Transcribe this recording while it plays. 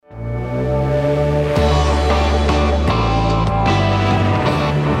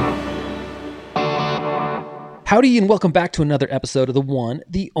Howdy, and welcome back to another episode of the one,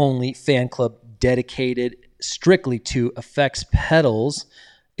 the only fan club dedicated strictly to effects pedals.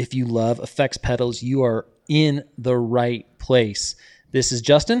 If you love effects pedals, you are in the right place. This is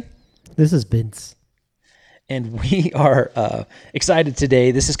Justin. This is Vince. And we are excited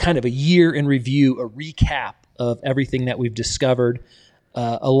today. This is kind of a year in review, a recap of everything that we've discovered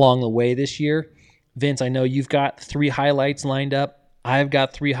along the way this year. Vince, I know you've got 3 highlights lined up. I've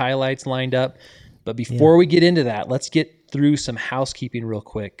got 3 highlights lined up. But before we get into that, let's get through some housekeeping real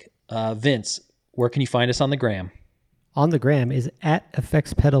quick. Vince, where can you find us on the gram? On the gram is at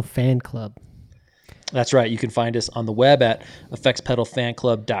Effects Pedal Fan Club. That's right. You can find us on the web at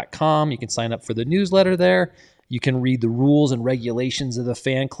effectspedalfanclub.com. You can sign up for the newsletter there. You can read the rules and regulations of the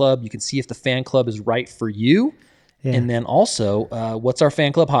fan club. You can see if the fan club is right for you. Yeah. And then also, what's our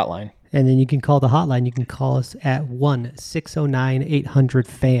fan club hotline? And then you can call the hotline. You can call us at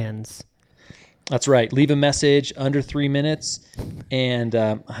 1-609-800-FANS. That's right. Leave a message under 3 minutes, and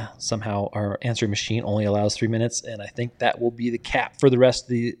somehow our answering machine only allows 3 minutes, and I think that will be the cap for the rest of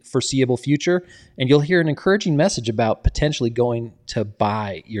the foreseeable future. And you'll hear an encouraging message about potentially going to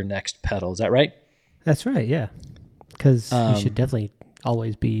buy your next pedal. Is that right? That's right, yeah. Because you should definitely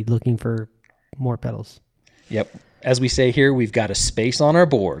always be looking for more pedals. Yep. As we say here, we've got a space on our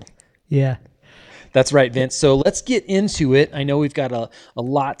board. Yeah. That's right, Vince. So let's get into it. I know we've got a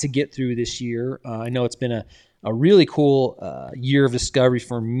lot to get through this year. I know it's been a really cool year of discovery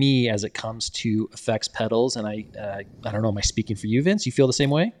for me as it comes to effects pedals. And I don't know, am I speaking for you, Vince? You feel the same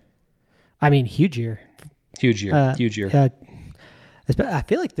way? I mean, huge year. Huge year. Huge year. I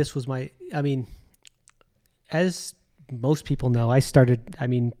feel like this was as most people know, I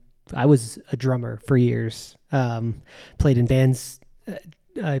was a drummer for years. Played in bands.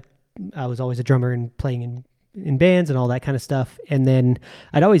 I was always a drummer and playing in bands and all that kind of stuff. And then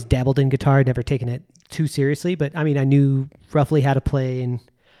I'd always dabbled in guitar, never taken it too seriously, but I mean, I knew roughly how to play. And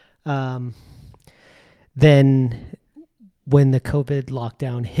then when the COVID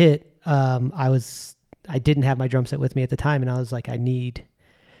lockdown hit, I didn't have my drum set with me at the time. And I was like, I need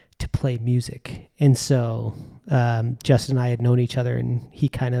to play music. And so Justin and I had known each other, and he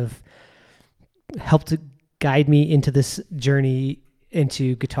kind of helped to guide me into this journey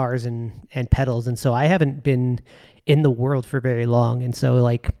into guitars and pedals. And so I haven't been in the world for very long. And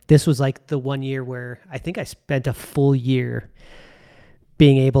so this was the 1 year where I think I spent a full year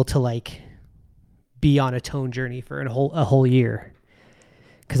being able to be on a tone journey for a whole year.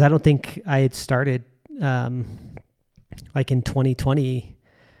 Cause I don't think I had started, in 2020,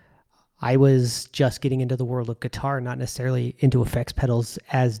 I was just getting into the world of guitar, not necessarily into effects pedals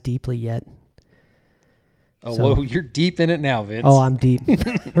as deeply yet. Oh, so, whoa, you're deep in it now, Vince. Oh, I'm deep.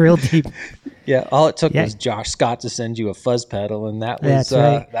 Real deep. Yeah, all it took was Josh Scott to send you a fuzz pedal, and that was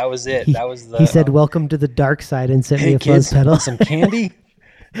that was it. He said, "Welcome to the dark side," and sent me a fuzz pedal. Want some candy?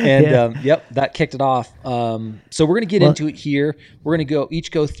 And that kicked it off. So we're going to get into it here. We're going to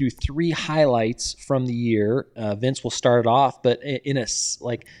each go through 3 highlights from the year. Vince will start it off, but in a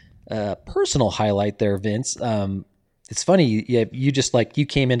personal highlight there, Vince. It's funny, you just you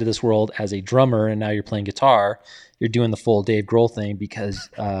came into this world as a drummer, and now you're playing guitar. You're doing the full Dave Grohl thing because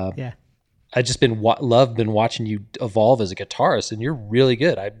I just been watching you evolve as a guitarist, and you're really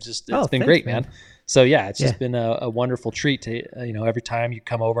good. It's been great, man. So it's just been a wonderful treat to every time you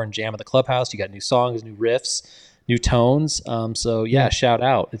come over and jam at the clubhouse, you got new songs, new riffs, new tones. Shout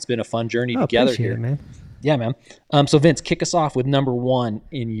out. It's been a fun journey together here, man. Yeah, man. So Vince, kick us off with number 1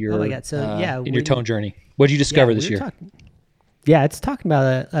 in your your tone journey. What did you discover this year? It's talking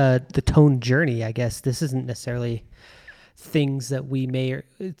about the tone journey. I guess this isn't necessarily things we may or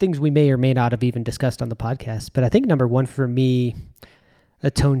may not have even discussed on the podcast. But I think number 1 for me,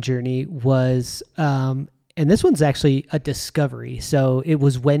 a tone journey was, and this one's actually a discovery. So it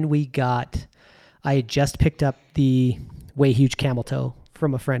was when I had just picked up the Way Huge Camel Toe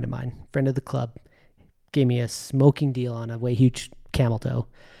from a friend of mine, friend of the club. Gave me a smoking deal on a Way Huge Camel Toe.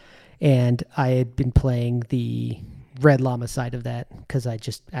 And I had been playing the Red Llama side of that because I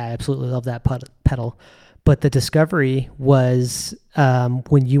absolutely love that pedal. But the discovery was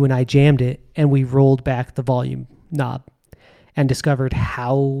when you and I jammed it and we rolled back the volume knob and discovered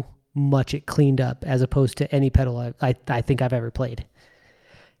how much it cleaned up as opposed to any pedal I think I've ever played.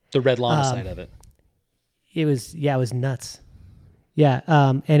 The Red Llama side of it. It was nuts. Yeah.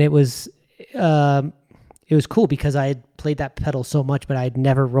 And it was cool because I had played that pedal so much, but I'd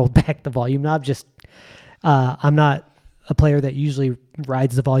never rolled back the volume knob. I'm not a player that usually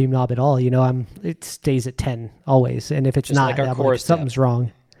rides the volume knob at all. It stays at 10 always. And if it's not, something's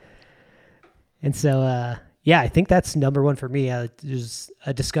wrong. And so, I think that's number 1 for me. It was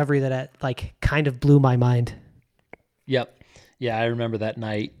a discovery that kind of blew my mind. Yep. Yeah, I remember that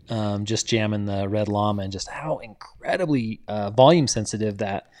night just jamming the Red Llama and just how incredibly volume sensitive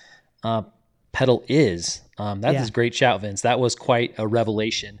that pedal is. That is a great shout, Vince. That was quite a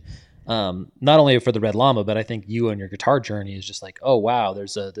revelation. Not only for the Red Llama, but I think you and your guitar journey is just like, oh wow,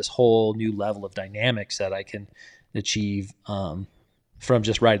 there's this whole new level of dynamics that I can achieve from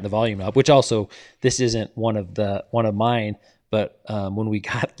just riding the volume up. Which also, this isn't one of mine, but when we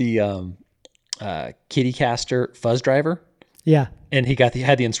got the Kittycaster fuzz driver. Yeah. And he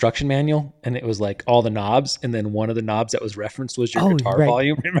had the instruction manual, and it was like all the knobs, and then one of the knobs that was referenced was your guitar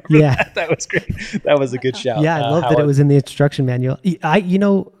volume. Remember that? That was great. That was a good shout. Yeah, I love that it was in the instruction manual.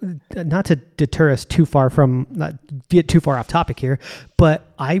 Not to deter us too far from, not get too far off topic here,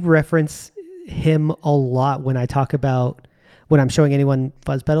 but I reference him a lot when I'm showing anyone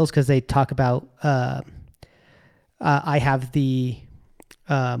fuzz pedals, because they talk about, I have the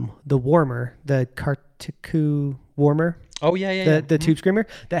warmer, the Kartuku warmer. Oh yeah. The Tube Screamer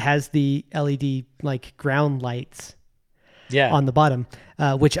that has the LED like ground lights on the bottom,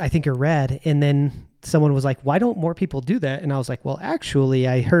 which I think are rad. And then someone was like, why don't more people do that? And I was like, well, actually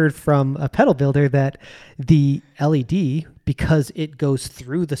I heard from a pedal builder that the LED, because it goes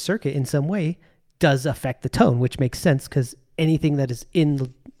through the circuit in some way, does affect the tone, which makes sense because anything that is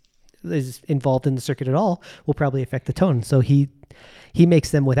involved in the circuit at all will probably affect the tone. So he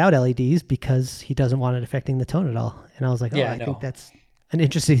makes them without LEDs because he doesn't want it affecting the tone at all. And I was like, I think that's an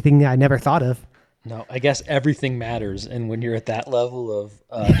interesting thing I never thought of. No, I guess everything matters. And when you're at that level of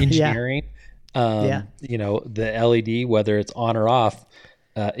engineering, the LED, whether it's on or off,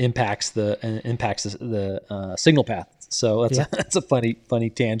 impacts the signal path. So that's a funny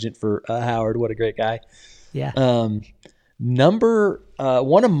tangent for Howard. What a great guy. Yeah. Number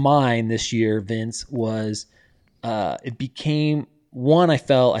one of mine this year, Vince, was it became one, I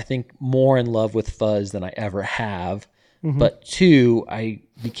think more in love with fuzz than I ever have. Mm-hmm. But two, I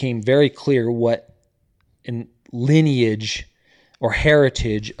became very clear what in lineage or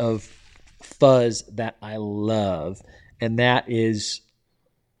heritage of fuzz that I love. And that is,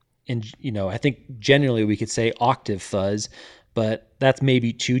 I think generally we could say octave fuzz, but that's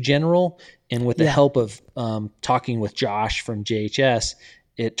maybe too general. And with the help of talking with Josh from JHS,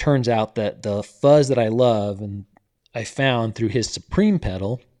 it turns out that the fuzz that I love and I found through his Supreme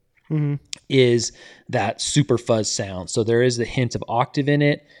pedal is that super fuzz sound. So there is the hint of octave in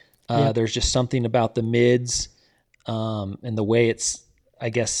it. There's just something about the mids and the way it's,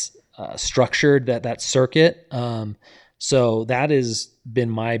 I guess, structured, that circuit. So that has been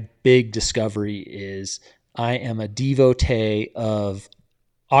my big discovery is I am a devotee of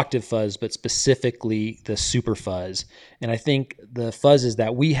octave fuzz, but specifically the super fuzz. And I think the fuzzes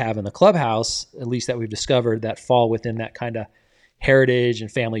that we have in the clubhouse, at least that we've discovered that fall within that kind of heritage and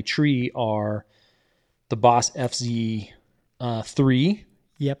family tree, are the Boss FZ3.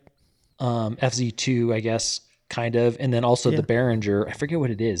 Yep. FZ2, I guess, kind of. And then also the Behringer, I forget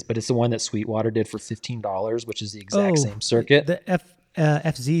what it is, but it's the one that Sweetwater did for $15, which is the exact same circuit. The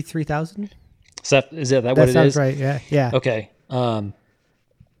FZ 3000? Is that what it is? That sounds right, yeah. Okay.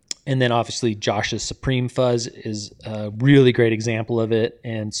 And then obviously Josh's Supreme Fuzz is a really great example of it,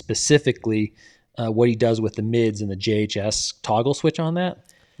 and specifically what he does with the mids and the JHS toggle switch on that.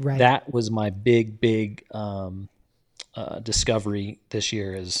 Right. That was my big discovery this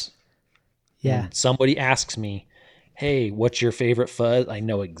year is when somebody asks me, hey, what's your favorite fuzz? I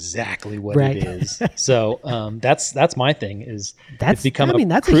know exactly what it is. So that's my thing is it's become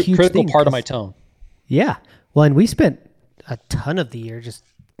a critical part of my tone. Yeah. Well, and we spent a ton of the year just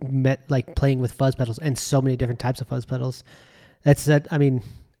playing with fuzz pedals and so many different types of fuzz pedals. It's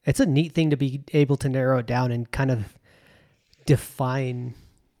a neat thing to be able to narrow it down and kind of define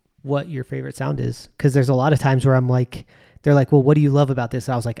what your favorite sound is. Cause there's a lot of times where they're like, well, what do you love about this?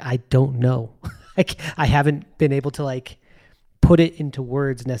 And I was like, I don't know. I haven't been able to put it into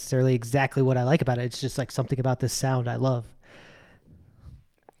words necessarily exactly what I like about it. It's just something about this sound I love.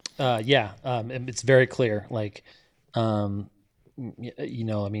 It's very clear.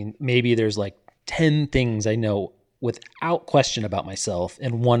 Maybe there's 10 things I know without question about myself,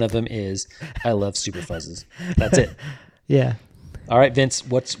 and one of them is I love super fuzzes. That's it. Yeah. All right, Vince,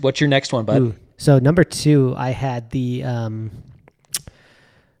 what's your next one, bud? So number 2, I had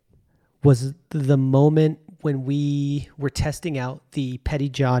was the moment when we were testing out the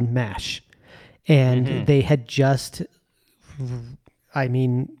Pettyjohn Mash, and they had just,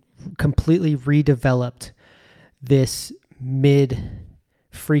 completely redeveloped this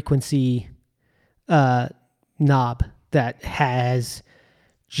mid-frequency knob that has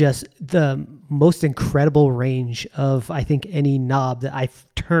just the most incredible range of, I think, any knob that I've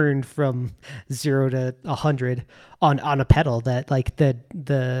turned from 0 to 100 on a pedal. That like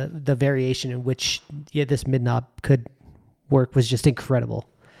the variation in which this mid knob could work was just incredible,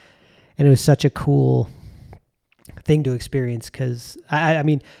 and it was such a cool thing to experience because I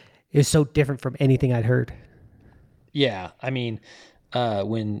mean it was so different from anything I'd heard. Yeah, I mean,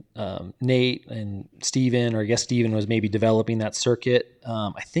 when Nate and Steven, or I guess Steven was maybe developing that circuit,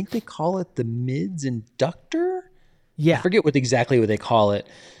 I think they call it the Mids Inductor. Yeah, I forget exactly what they call it.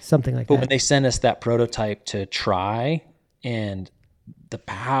 Something like that. But when they sent us that prototype to try, and the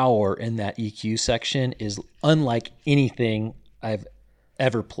power in that EQ section is unlike anything I've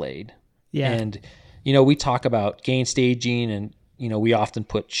ever played. Yeah. And, we talk about gain staging, and, we often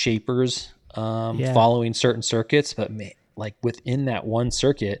put shapers following certain circuits, but like within that one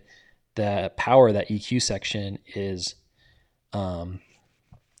circuit, the power of that EQ section is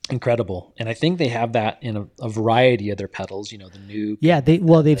incredible. And I think they have that in a variety of their pedals, the new. Yeah,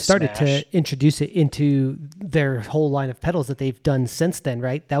 they've started Smash. to introduce it into their whole line of pedals that they've done since then,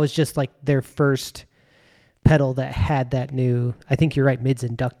 right? That was just like their first pedal that had that new, I think you're right, Mids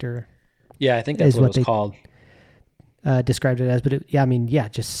Inductor. Yeah, I think that's what it was called. Described it as, but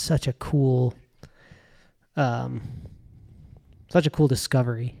just such a cool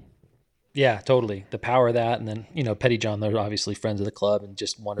discovery. Yeah, totally. The power of that. And then, Pettyjohn, they're obviously friends of the club and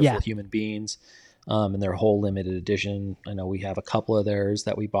just wonderful human beings. And their whole limited edition. I know we have a couple of theirs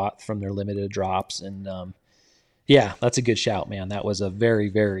that we bought from their limited drops. And that's a good shout, man. That was a very,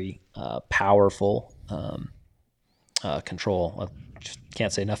 very powerful control. I just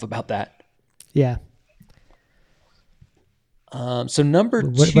can't say enough about that. Yeah. So number two.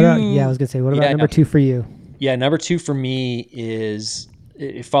 I was going to say, what about number two for you? Yeah, number two for me is,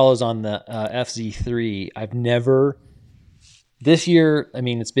 it follows on the FZ3. I've never, this year, I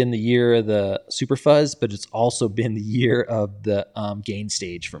mean, it's been the year of the Super Fuzz, but it's also been the year of the gain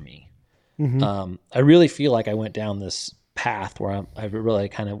stage for me. Mm-hmm. I really feel like I went down this path where I've really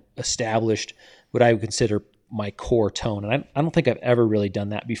kind of established what I would consider my core tone. And I don't think I've ever really done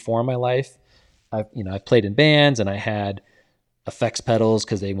that before in my life. I've played in bands, and I had effects pedals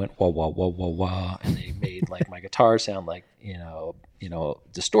because they went wah wah wah wah wah, and they made like my guitar sound like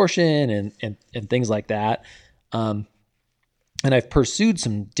distortion and things like that. And I've pursued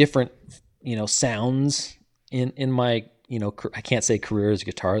some different sounds in my I can't say career as a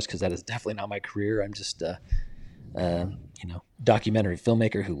guitarist because that is definitely not my career. I'm just documentary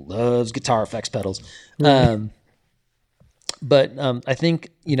filmmaker who loves guitar effects pedals. Right. But I think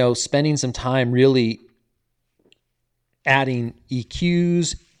spending some time really adding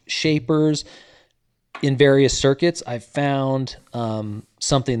EQs, shapers in various circuits, I've found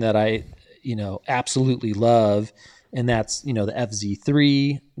something that I, absolutely love. And that's, the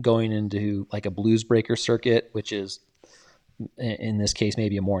FZ3 going into like a blues breaker circuit, which is in this case,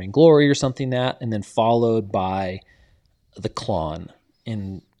 maybe a Morning Glory or something and then followed by the Klon.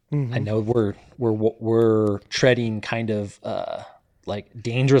 And I know we're treading kind of like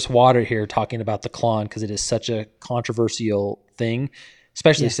dangerous water here talking about the Klon because it is such a controversial thing,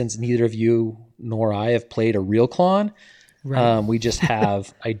 especially since neither of you nor I have played a real Klon. Right. We just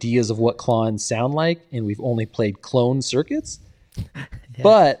have ideas of what Klons sound like, and we've only played clone circuits.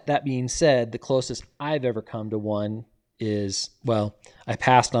 But that being said, the closest I've ever come to one is, I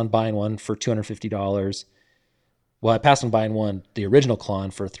passed on buying one for $250. Well, I passed on buying the original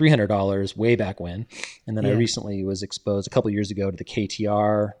Klon for $300 way back when. And then I recently was exposed a couple of years ago to the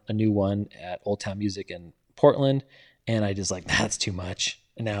KTR, a new one at Old Town Music in Portland. And I just that's too much.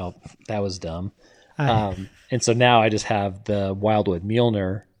 And now that was dumb. And so now I just have the Wildwood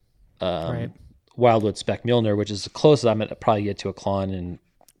Mjolnir, Wildwood Spec Mjolnir, which is the closest I'm going to probably get to a Klon in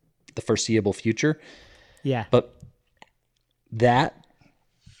the foreseeable future. Yeah. But that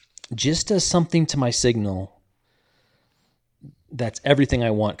just does something to my signal that's everything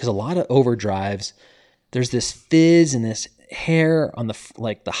I want. Because a lot of overdrives, there's this fizz and this hair on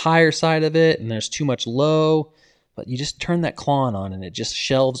the higher side of it, and there's too much low. But you just turn that Klon on, and it just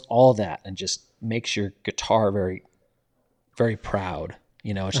shelves all that and just makes your guitar very, very proud.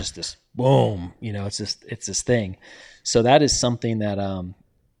 It's just this boom. It's this thing. So that is something that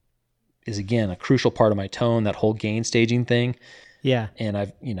is again a crucial part of my tone. That whole gain staging thing. Yeah. And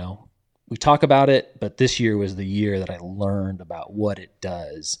I've we talk about it, but this year was the year that I learned about what it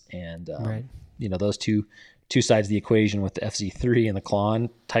does. And, those two sides of the equation with the FZ3 and the Klon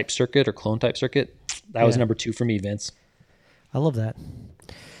type circuit or clone type circuit, that was number two for me, Vince. I love that.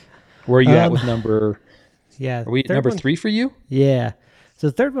 Where are you at with number? Yeah. Are we number three for you? Yeah. So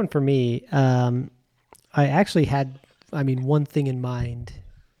the third one for me, I actually had, one thing in mind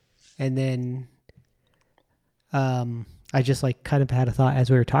and then I just like kind of had a thought as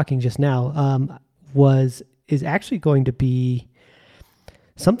we were talking just now, is actually going to be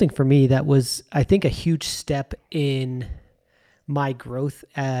something for me that was, I think, a huge step in my growth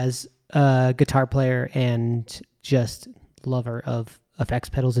as a guitar player and just lover of effects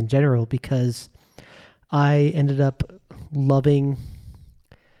pedals in general, because I ended up loving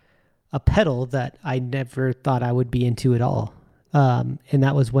a pedal that I never thought I would be into at all. And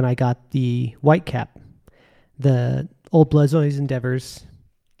that was when I got the Whitecap, the Old Blood Noise Endeavors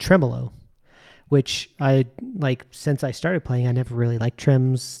tremolo, which I like since I started playing. I never really liked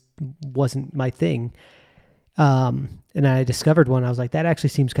trems, wasn't my thing. And I discovered one. I was like, that actually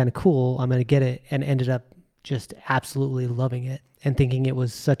seems kind of cool. I'm going to get it, and ended up just absolutely loving it and thinking it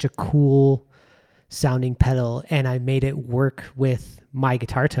was such a cool sounding pedal. And I made it work with my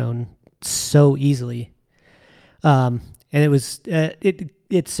guitar tone so easily. And it was,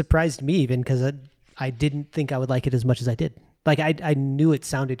 it surprised me even because I didn't think I would like it as much as I did. Like I knew it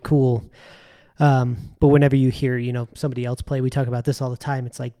sounded cool. But whenever you hear, somebody else play, we talk about this all the time.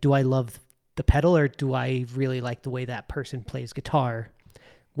 It's like, do I love the pedal, or do I really like the way that person plays guitar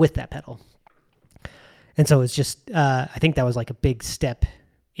with that pedal? And so it's just, I think that was like a big step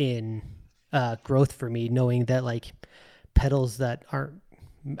in growth for me, knowing that like pedals that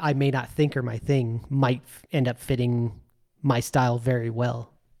I may not think are my thing might end up fitting my style very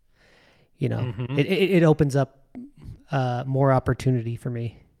well. Mm-hmm. It opens up more opportunity for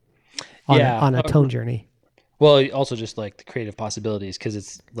me on a tone journey. Well, also just like the creative possibilities, because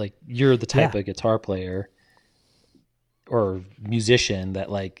it's like you're the type of guitar player or musician that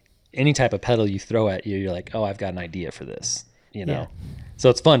like any type of pedal you throw at you, you're like, oh, I've got an idea for this, Yeah. So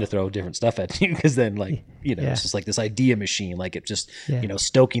it's fun to throw different stuff at you, because then like, it's just like this idea machine, like it just,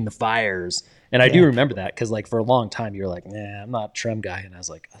 stoking the fires. And I do remember that, because like for a long time you're like, nah, I'm not a trem guy. And I was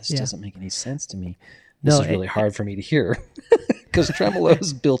like, this doesn't make any sense to me. This is really hard for me to hear, because tremolo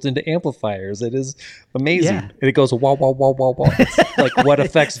is built into amplifiers. It is amazing. And it goes wah, wah, wah, wah, wah. It's like what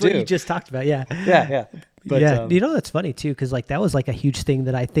effects do. What you just talked about. Yeah. Yeah. But, that's funny too. Cause like, that was like a huge thing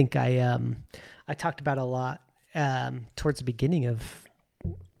that I think I talked about a lot towards the beginning of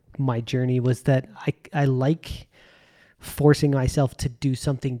my journey, was that I like forcing myself to do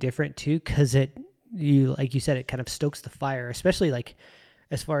something different too. Cause like you said, it kind of stokes the fire, especially like,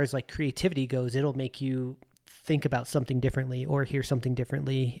 as far as like creativity goes, it'll make you think about something differently or hear something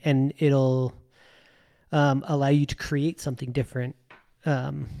differently, and it'll allow you to create something different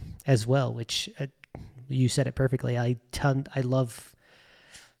as well, which you said it perfectly. I love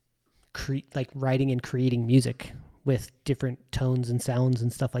like writing and creating music with different tones and sounds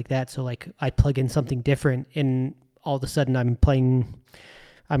and stuff like that. So like I plug in something different, and all of a sudden I'm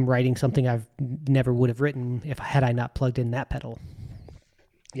writing something I've never would have written if I not plugged in that pedal.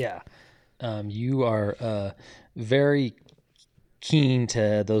 Yeah. You are very keen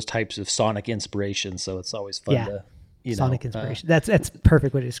to those types of sonic inspirations, so it's always fun to, sonic inspiration. That's a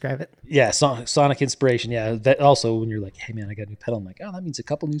perfect way to describe it. Yeah, sonic inspiration. Yeah, that also when you're like, hey man, I got a new pedal. I'm like, oh, that means a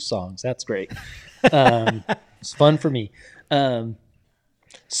couple new songs. That's great. It's fun for me.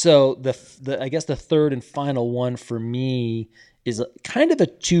 So I guess the third and final one for me is kind of a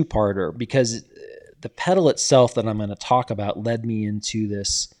two-parter, because the pedal itself that I'm going to talk about led me into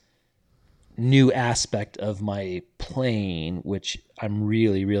this new aspect of my playing, which I'm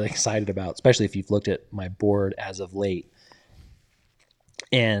really, really excited about, especially if you've looked at my board as of late.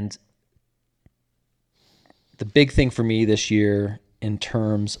 And the big thing for me this year in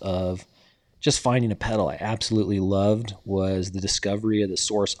terms of just finding a pedal I absolutely loved was the discovery of the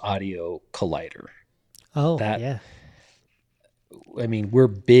Source Audio Collider. Oh, yeah. I mean, we're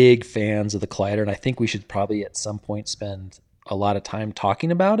big fans of the Collider, and I think we should probably at some point spend a lot of time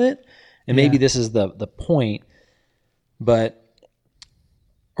talking about it. And maybe this is the point, or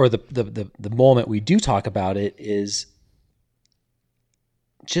the moment we do talk about it is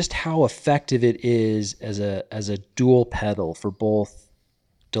just how effective it is as a dual pedal for both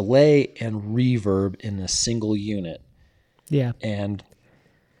delay and reverb in a single unit. Yeah. And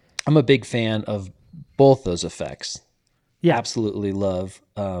I'm a big fan of both those effects. Yeah. Absolutely love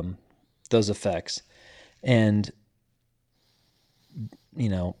those effects. And,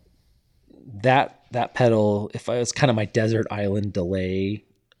 that pedal, if I was kind of my desert island delay,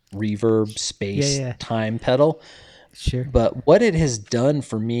 reverb, space, time pedal. Sure. But what it has done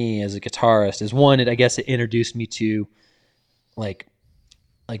for me as a guitarist is, one, I guess it introduced me to like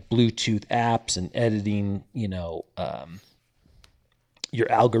Bluetooth apps and editing, your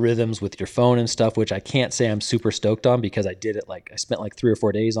algorithms with your phone and stuff, which I can't say I'm super stoked on, because I did it I spent 3 or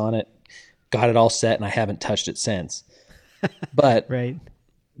 4 days on it, got it all set, and I haven't touched it since. But right.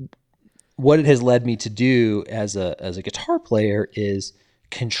 what it has led me to do as a guitar player is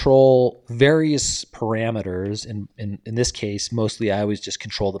control various parameters. And in this case, mostly I always just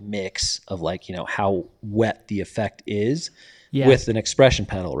control the mix of like, how wet the effect is with an expression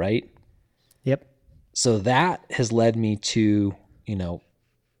pedal, right? Yep. So that has led me to,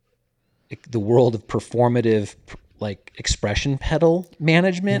 the world of performative like expression pedal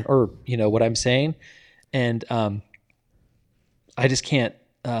management, or, what I'm saying. And I just can't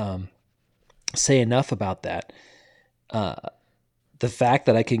say enough about that. The fact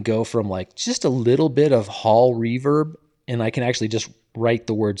that I can go from like just a little bit of hall reverb, and I can actually just write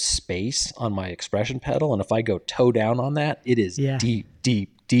the word space on my expression pedal. And if I go toe down on that, it is deep,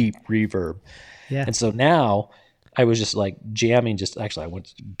 deep, deep reverb. Yeah. And so now I was just like jamming, I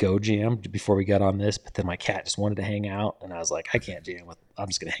went to go jam before we got on this, but then my cat just wanted to hang out. And I was like, I can't jam I'm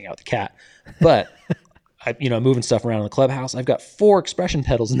just going to hang out with the cat. But moving stuff around in the clubhouse, I've got 4 expression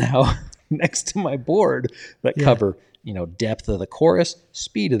pedals now next to my board that cover, depth of the chorus,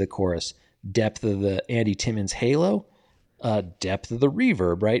 speed of the chorus, depth of the Andy Timmons halo, depth of the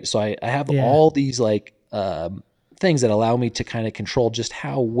reverb, right? So I have all these like things that allow me to kind of control just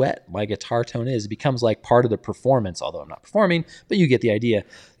how wet my guitar tone is. It becomes like part of the performance, although I'm not performing, but you get the idea.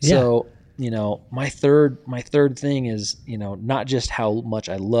 So, my third thing is, not just how much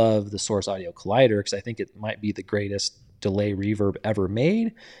I love the Source Audio Collider, because I think it might be the greatest delay reverb ever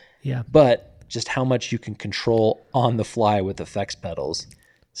made. Yeah. But just how much you can control on the fly with effects pedals.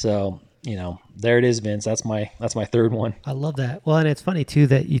 So, there it is, Vince. That's my third one. I love that. Well, and it's funny too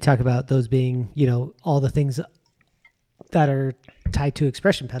that you talk about those being, all the things that are tied to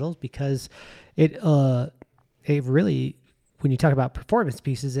expression pedals, because it really, when you talk about performance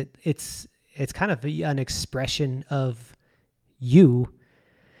pieces, it's kind of an expression of you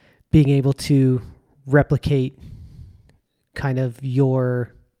being able to replicate kind of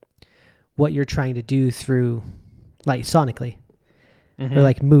what you're trying to do through like sonically or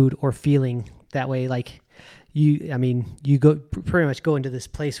like mood or feeling that way. Like you pretty much go into this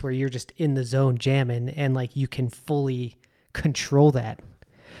place where you're just in the zone jamming, and like you can fully control that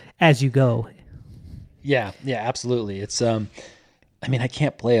as you go. Yeah, absolutely. It's I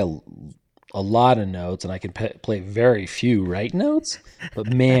can't play a lot of notes, and I can play very few right notes,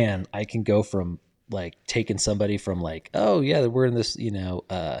 but man, I can go from like taking somebody from like, oh yeah, we're in this,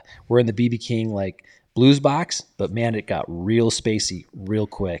 we're in the BB King like blues box, but man, it got real spacey real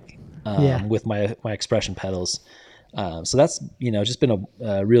quick with my expression pedals. So that's, just been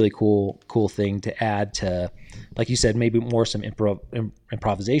a really cool thing to add to, like you said, maybe more some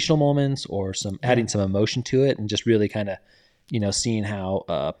improvisational moments, or some adding some emotion to it, and just really kind of, seeing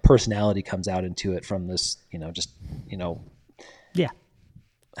how personality comes out into it from this,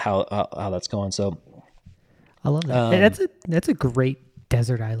 how that's going. So I love that. That's a great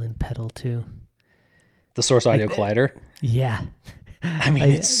desert island pedal too. The Source Audio Collider. Yeah.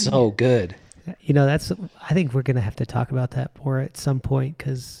 It's so good. I think we're going to have to talk about that more at some point,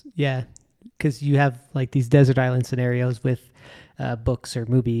 because you have like these desert island scenarios with books or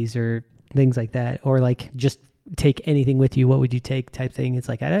movies or things like that, or like just take anything with you. What would you take type thing? It's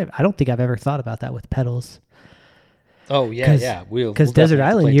like, I don't think I've ever thought about that with pedals. Oh yeah. Because Desert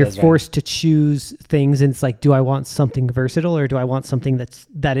Island, you're forced to choose things, and it's like, do I want something versatile, or do I want something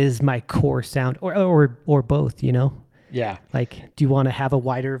that is my core sound, or both? Yeah. Like, do you want to have a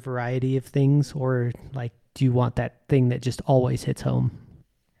wider variety of things, or like, do you want that thing that just always hits home?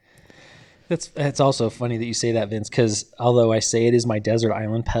 It's also funny that you say that, Vince, because although I say it is my Desert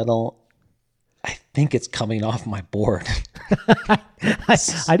Island pedal, I think it's coming off my board.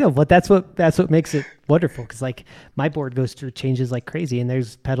 I know, but that's what makes it wonderful, because like my board goes through changes like crazy, and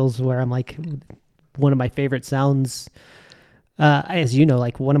there's pedals where I'm like, one of my favorite sounds, as you know,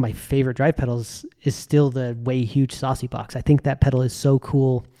 like one of my favorite drive pedals is still the Way Huge Saucy Box. I think that pedal is so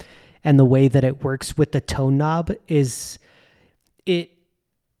cool, and the way that it works with the tone knob is it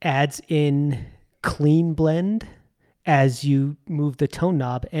adds in clean blend as you move the tone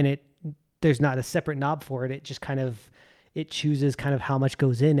knob, and there's not a separate knob for it. It just kind of, it chooses kind of how much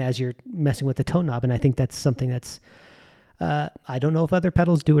goes in as you're messing with the tone knob. And I think that's something that's, I don't know if other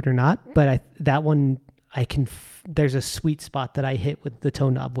pedals do it or not, but that one, there's a sweet spot that I hit with the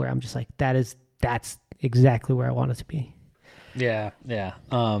tone knob where I'm just like, that's exactly where I want it to be. Yeah. Yeah.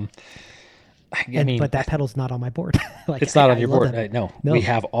 But that pedal's not on my board. Like, it's not on your board. No, we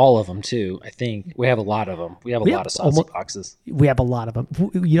have all of them too. I think we have a lot of them. We have a lot of Saucy Boxes. We have a lot of them.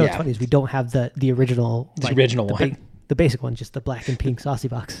 What's funny is we don't have the original, the original one, the basic one, just the black and pink Saucy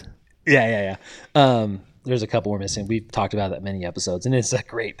Box. Yeah. there's a couple we're missing. We've talked about that many episodes, and it's a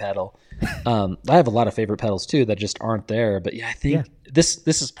great pedal. I have a lot of favorite pedals too that just aren't there. But yeah, I think this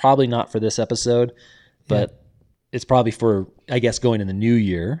is probably not for this episode, but it's probably for, I guess, going in the new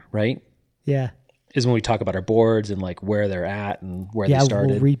year, right? Yeah. Is when we talk about our boards and like where they're at and where they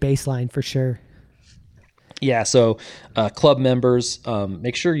started. We'll re-baseline for sure. Yeah. So club members,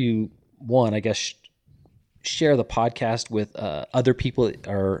 make sure you, I guess, share the podcast with other people that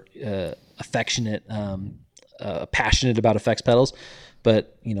are affectionate, passionate about effects pedals.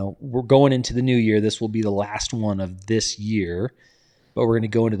 But, we're going into the new year. This will be the last one of this year. But we're going to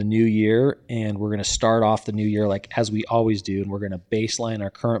go into the new year, and we're going to start off the new year like as we always do, and we're going to baseline our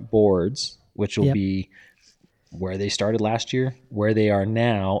current boards, which will be where they started last year, where they are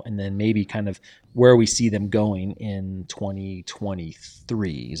now, and then maybe kind of where we see them going in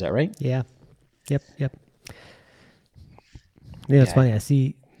 2023. Is that right? Yeah. Yep. Yeah, it's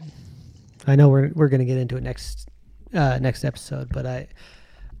funny. I know we're going to get into it next episode, but I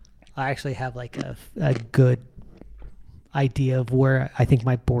actually have like a good idea of where I think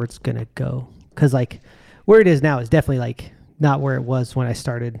my board's going to go. Cause like where it is now is definitely like not where it was when I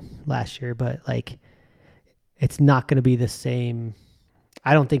started last year, but like it's not going to be the same.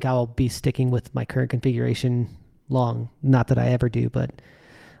 I don't think I'll be sticking with my current configuration long. Not that I ever do, but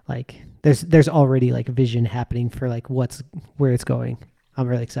like there's already like vision happening for like where it's going. I'm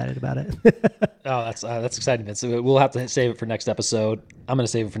really excited about it. Oh, that's exciting, Vince. So we'll have to save it for next episode. I'm going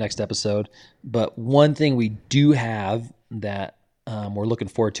to save it for next episode. But one thing we do have that we're looking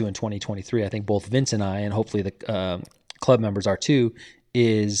forward to in 2023, I think both Vince and I, and hopefully the club members are too,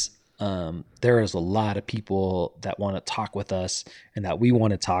 is there is a lot of people that want to talk with us and that we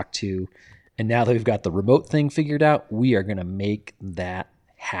want to talk to. And now that we've got the remote thing figured out, we are going to make that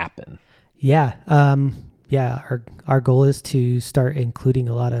happen. Yeah. Our goal is to start including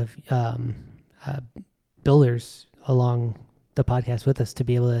a lot of builders along the podcast with us to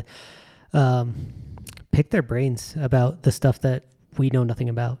be able to pick their brains about the stuff that we know nothing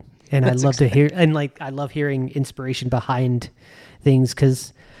about. And I love to hear, and like I love hearing inspiration behind things,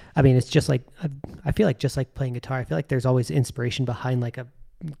 because I mean it's just like I feel like just like playing guitar, I feel like there's always inspiration behind like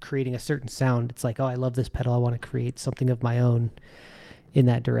creating a certain sound. It's like, oh, I love this pedal, I want to create something of my own in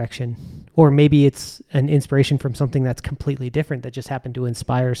that direction. Or maybe it's an inspiration from something that's completely different that just happened to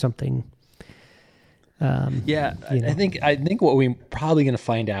inspire something. I think what we're probably going to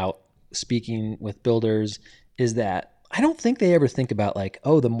find out speaking with builders is that I don't think they ever think about like,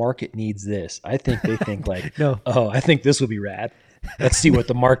 oh, the market needs this. I think they think like, no. Oh, I think this would be rad. Let's see what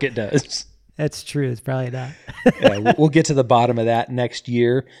the market does. That's true. It's probably not. Yeah, we'll get to the bottom of that next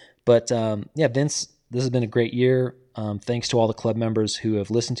year. But Vince, this has been a great year. Thanks to all the club members who have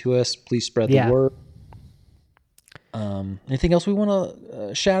listened to us. Please spread the word. Anything else we want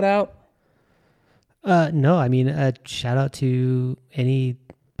to shout out? No, I mean, shout out to any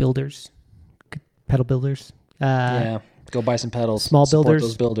builders, pedal builders. Go buy some pedals. Small Support builders.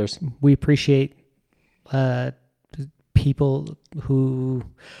 Those builders. We appreciate people who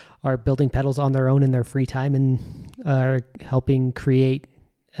are building pedals on their own in their free time and are helping create,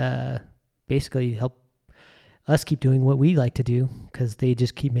 basically help us keep doing what we like to do, because they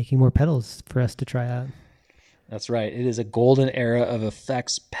just keep making more pedals for us to try out. That's right. It is a golden era of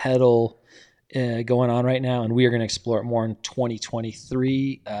effects pedal going on right now, and we are going to explore it more in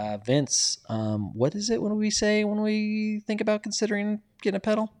 2023. Vince, what is it when we think about considering getting a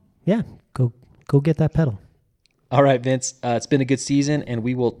pedal? Yeah, go get that pedal. All right, Vince, it's been a good season, and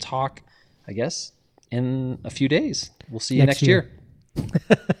we will talk, I guess, in a few days. We'll see you next year.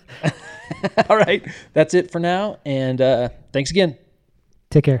 All right, that's it for now, and thanks again.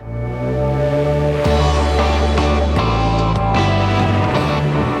 Take care.